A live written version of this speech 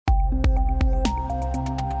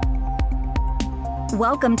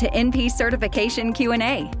Welcome to NP Certification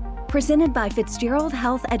Q&A, presented by Fitzgerald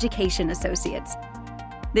Health Education Associates.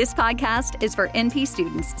 This podcast is for NP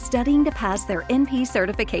students studying to pass their NP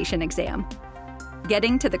certification exam.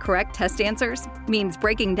 Getting to the correct test answers means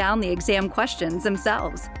breaking down the exam questions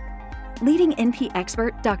themselves. Leading NP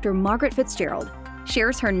expert Dr. Margaret Fitzgerald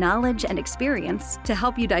shares her knowledge and experience to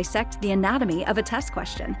help you dissect the anatomy of a test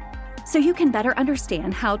question, so you can better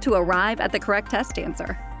understand how to arrive at the correct test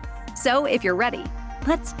answer. So if you're ready,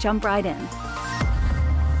 let's jump right in.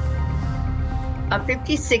 A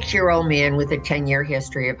 56-year-old man with a 10-year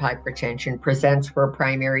history of hypertension presents for a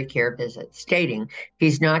primary care visit, stating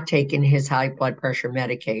he's not taken his high blood pressure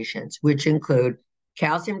medications, which include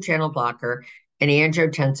calcium channel blocker, an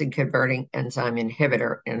angiotensin-converting enzyme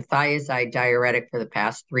inhibitor, and thiazide diuretic for the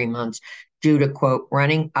past 3 months due to, quote,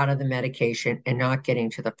 running out of the medication and not getting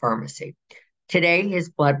to the pharmacy. Today, his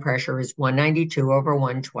blood pressure is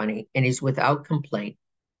 192/120, and he's without complaint,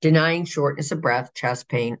 denying shortness of breath, chest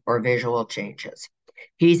pain, or visual changes.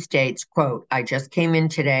 He states, quote, I just came in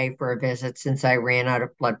today for a visit since I ran out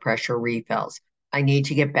of blood pressure refills. I need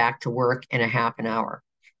to get back to work in a half an hour.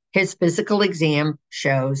 His physical exam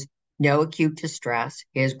shows no acute distress.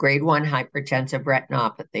 He has grade 1 hypertensive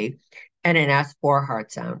retinopathy and an S4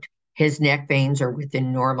 heart sound. His neck veins are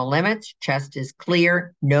within normal limits. Chest is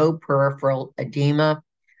clear, no peripheral edema.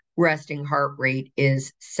 Resting heart rate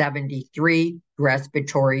is 73,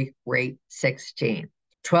 respiratory rate 16.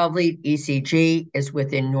 12-lead ECG is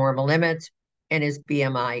within normal limits, and his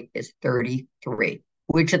BMI is 33.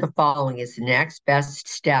 Which of the following is the next best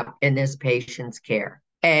step in this patient's care?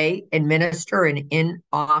 A, administer an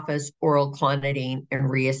in-office oral clonidine and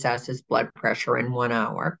reassess his blood pressure in 1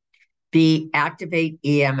 hour. B, activate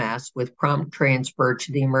EMS with prompt transfer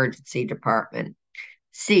to the emergency department.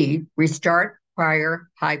 C, restart prior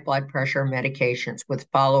high blood pressure medications with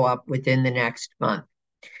follow-up within the next month.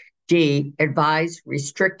 D, advise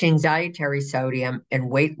restricting dietary sodium and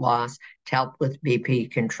weight loss to help with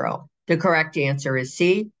BP control. The correct answer is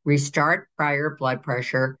C, restart prior blood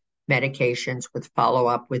pressure medications with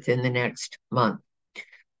follow-up within the next month.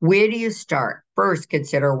 Where do you start? First,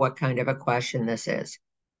 consider what kind of a question this is.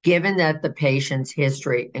 Given that the patient's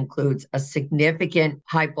history includes a significant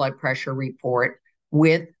high blood pressure report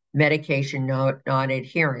with medication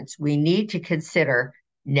non-adherence, we need to consider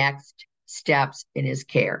next steps in his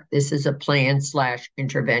care. This is a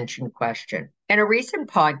plan/intervention question. In a recent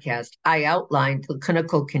podcast, I outlined the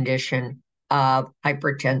clinical condition of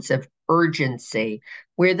hypertensive urgency,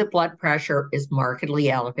 where the blood pressure is markedly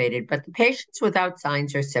elevated, but the patient's without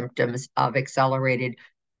signs or symptoms of accelerated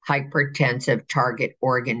hypertensive target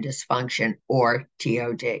organ dysfunction, or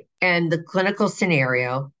TOD. And the clinical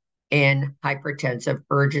scenario in hypertensive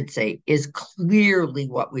urgency is clearly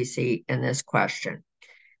what we see in this question.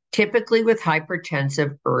 Typically with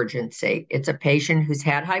hypertensive urgency, it's a patient who's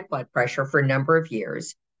had high blood pressure for a number of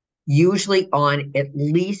years, usually on at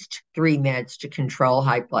least 3 meds to control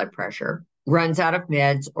high blood pressure, runs out of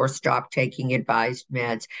meds or stopped taking advised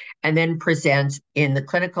meds, and then presents in the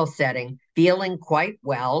clinical setting feeling quite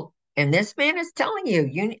well. And this man is telling you,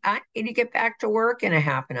 I need to get back to work in a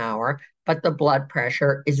half an hour, but the blood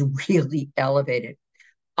pressure is really elevated.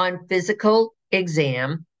 On physical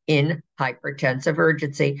exam in hypertensive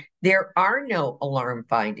urgency, there are no alarm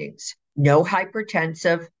findings, no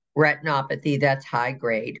hypertensive retinopathy that's high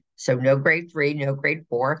grade. So no grade 3, no grade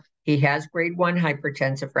 4. He has grade 1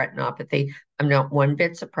 hypertensive retinopathy. I'm not one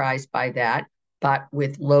bit surprised by that. But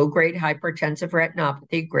with low-grade hypertensive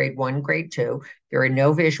retinopathy, grade 1, grade 2, there are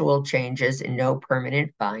no visual changes and no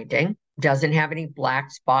permanent finding. Doesn't have any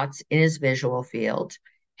black spots in his visual field.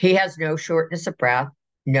 He has no shortness of breath,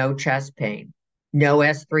 no chest pain, no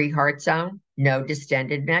S3 heart sound, no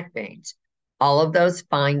distended neck veins. All of those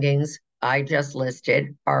findings I just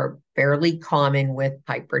listed are fairly common with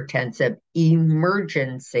hypertensive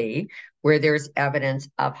emergency, where there's evidence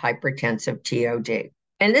of hypertensive TOD.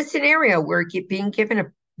 In this scenario, we're being given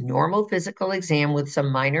a normal physical exam with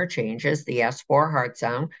some minor changes, the S4 heart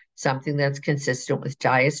sound, something that's consistent with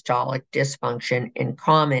diastolic dysfunction and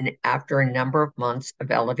common after a number of months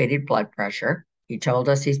of elevated blood pressure. He told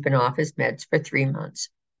us he's been off his meds for 3 months.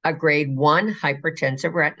 A grade 1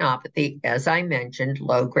 hypertensive retinopathy, as I mentioned,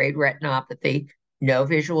 low-grade retinopathy, no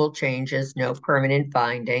visual changes, no permanent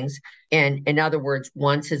findings. And in other words,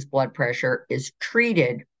 once his blood pressure is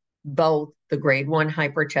treated, both the grade 1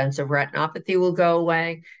 hypertensive retinopathy will go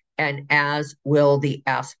away, and as will the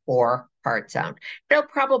S4 heart sound. It'll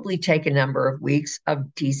probably take a number of weeks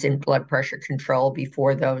of decent blood pressure control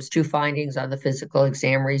before those 2 findings on the physical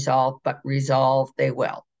exam resolve, but resolve they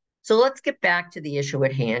will. So let's get back to the issue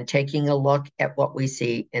at hand, taking a look at what we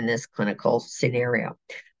see in this clinical scenario.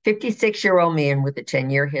 56-year-old man with a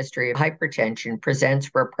 10-year history of hypertension presents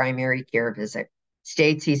for a primary care visit,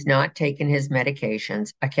 states he's not taken his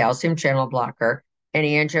medications, a calcium channel blocker, an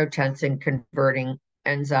angiotensin converting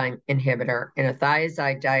enzyme inhibitor, and a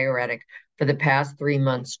thiazide diuretic for the past 3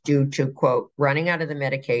 months due to, quote, running out of the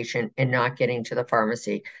medication and not getting to the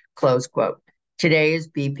pharmacy, close quote. Today, his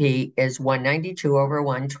BP is 192 over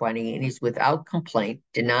 120, and he's without complaint,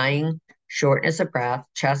 denying shortness of breath,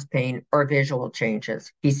 chest pain, or visual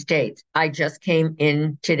changes. He states, I just came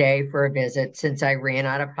in today for a visit since I ran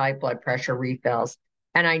out of high blood pressure refills,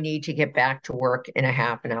 and I need to get back to work in a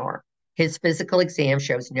half an hour. His physical exam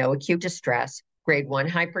shows no acute distress, grade 1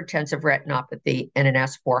 hypertensive retinopathy, and an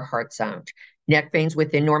S4 heart sound. Neck veins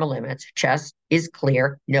within normal limits, chest is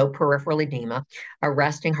clear, no peripheral edema, a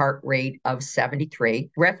resting heart rate of 73,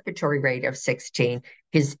 respiratory rate of 16.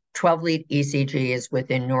 His 12-lead ECG is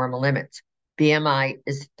within normal limits. BMI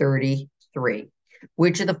is 33.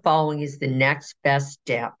 Which of the following is the next best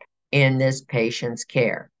step in this patient's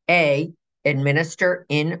care? A, administer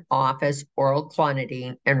in-office oral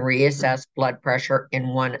clonidine and reassess blood pressure in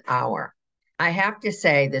 1 hour. I have to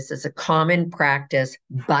say this is a common practice,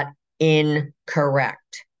 but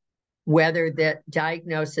incorrect. Whether the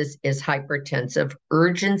diagnosis is hypertensive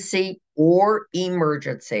urgency or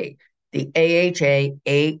emergency, the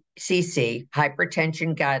AHA-ACC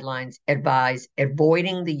hypertension guidelines advise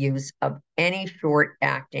avoiding the use of any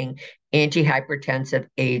short-acting antihypertensive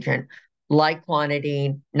agent like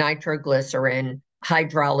clonidine, nitroglycerin,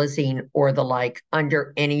 hydralazine, or the like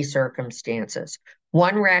under any circumstances.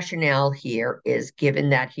 One rationale here is given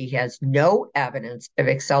that he has no evidence of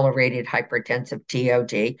accelerated hypertensive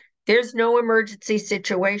TOD, there's no emergency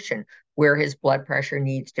situation where his blood pressure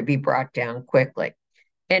needs to be brought down quickly.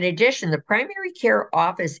 In addition, the primary care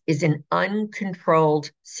office is an uncontrolled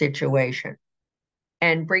situation,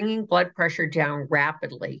 and bringing blood pressure down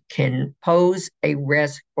rapidly can pose a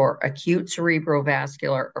risk for acute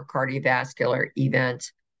cerebrovascular or cardiovascular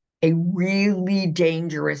events, a really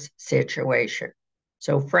dangerous situation.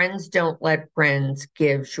 So friends don't let friends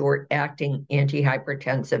give short-acting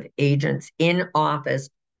antihypertensive agents in office,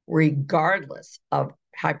 regardless of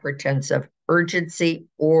hypertensive urgency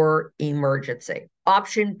or emergency.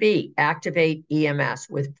 Option B, activate EMS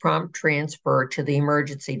with prompt transfer to the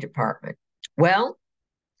emergency department. Well,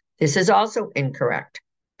 this is also incorrect.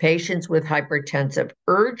 Patients with hypertensive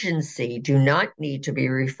urgency do not need to be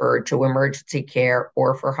referred to emergency care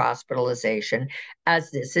or for hospitalization, as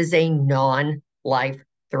this is a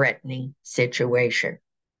non-life-threatening situation,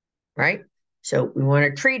 right? So we want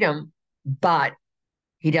to treat him, but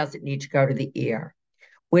he doesn't need to go to the ER.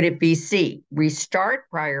 Would it be C, restart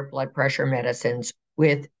prior blood pressure medicines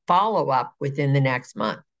with follow-up within the next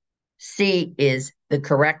month? C is the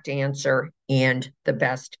correct answer and the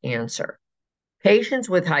best answer. Patients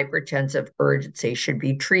with hypertensive urgency should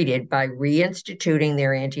be treated by reinstituting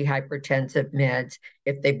their antihypertensive meds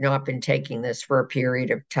if they've not been taking this for a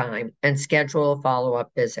period of time and schedule a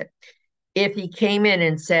follow-up visit. If he came in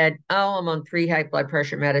and said, oh, I'm on 3 high blood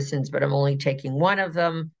pressure medicines, but I'm only taking 1 of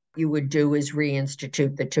them, you would do is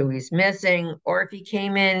reinstitute the 2 he's missing. Or if he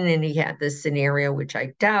came in and he had this scenario, which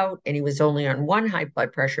I doubt, and he was only on 1 high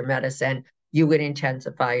blood pressure medicine, you would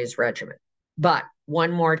intensify his regimen. But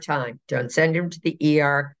one more time, don't send him to the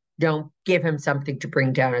ER. Don't give him something to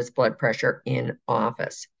bring down his blood pressure in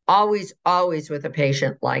office. Always, always with a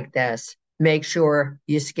patient like this, make sure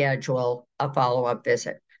you schedule a follow-up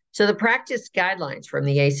visit. So the practice guidelines from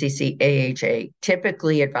the ACC-AHA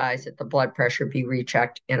typically advise that the blood pressure be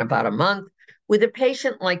rechecked in about a month. With a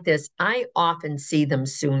patient like this, I often see them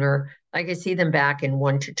sooner. Like I see them back in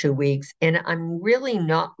 1 to 2 weeks, and I'm really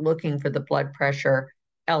not looking for the blood pressure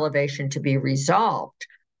elevation to be resolved.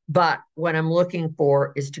 But what I'm looking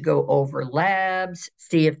for is to go over labs,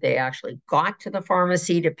 see if they actually got to the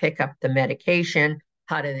pharmacy to pick up the medication,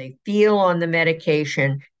 how do they feel on the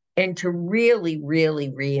medication, and to really,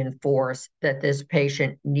 really reinforce that this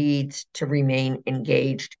patient needs to remain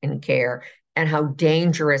engaged in care and how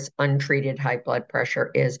dangerous untreated high blood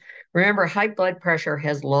pressure is. Remember, high blood pressure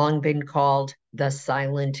has long been called the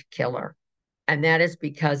silent killer. And that is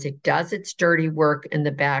because it does its dirty work in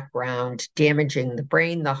the background, damaging the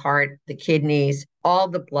brain, the heart, the kidneys, all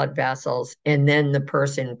the blood vessels. And then the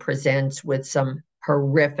person presents with some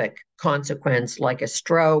horrific consequence like a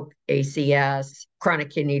stroke, ACS,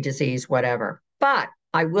 chronic kidney disease, whatever. But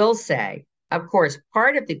I will say, of course,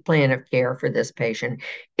 part of the plan of care for this patient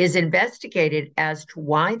is investigated as to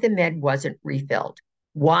why the med wasn't refilled.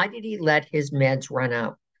 Why did he let his meds run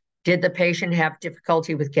out? Did the patient have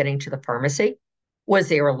difficulty with getting to the pharmacy? Was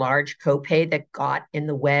there a large copay that got in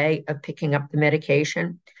the way of picking up the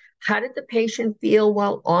medication? How did the patient feel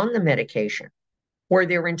while on the medication? Were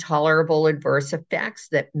there intolerable adverse effects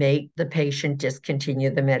that made the patient discontinue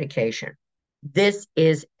the medication? This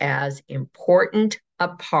is as important a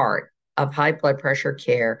part of high blood pressure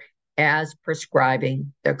care as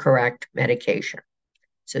prescribing the correct medication.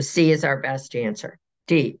 So C is our best answer.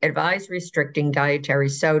 D, advise restricting dietary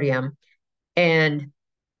sodium and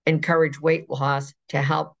encourage weight loss to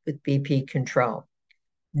help with BP control.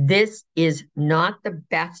 This is not the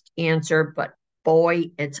best answer, but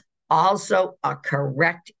boy, it's also a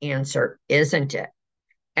correct answer, isn't it?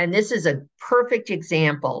 And this is a perfect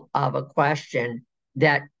example of a question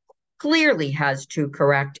that clearly has two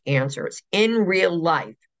correct answers. In real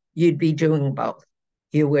life, you'd be doing both.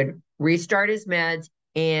 You would restart his meds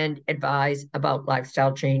and advise about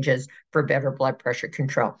lifestyle changes for better blood pressure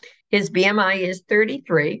control. His BMI is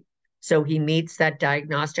 33, so he meets that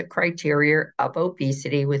diagnostic criteria of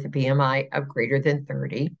obesity with a BMI of greater than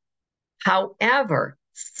 30. However,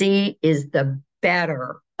 C is the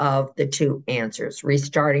better of the two answers,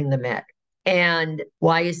 restarting the med. And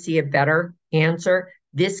why is C a better answer?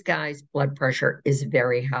 This guy's blood pressure is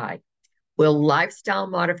very high. Will lifestyle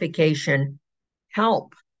modification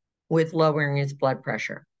help with lowering his blood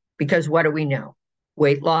pressure? Because what do we know?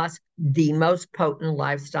 Weight loss, the most potent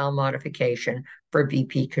lifestyle modification for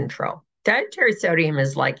BP control. Dietary sodium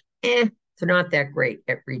is like, it's not that great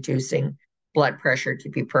at reducing blood pressure, to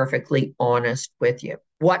be perfectly honest with you.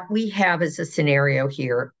 What we have is a scenario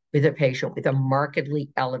here with a patient with a markedly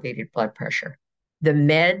elevated blood pressure. The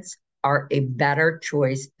meds are a better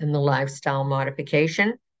choice than the lifestyle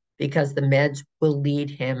modification because the meds will lead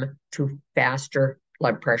him to faster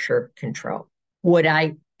blood pressure control. Would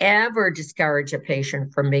I ever discourage a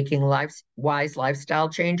patient from making wise lifestyle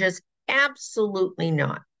changes? Absolutely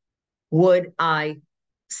not. Would I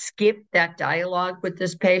skip that dialogue with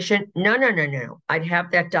this patient? No. I'd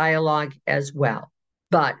have that dialogue as well.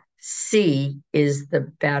 But C is the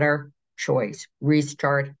better choice.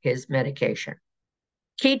 Restart his medication.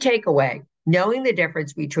 Key takeaway, knowing the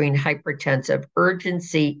difference between hypertensive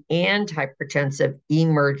urgency and hypertensive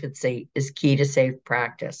emergency is key to safe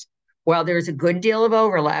practice. While there's a good deal of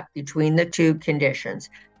overlap between the two conditions,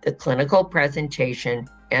 the clinical presentation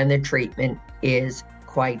and the treatment is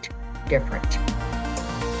quite different.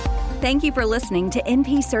 Thank you for listening to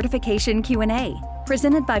NP Certification Q&A,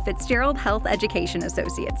 presented by Fitzgerald Health Education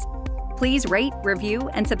Associates. Please rate, review,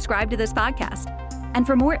 and subscribe to this podcast. And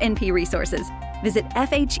for more NP resources, visit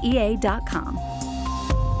FHEA.com.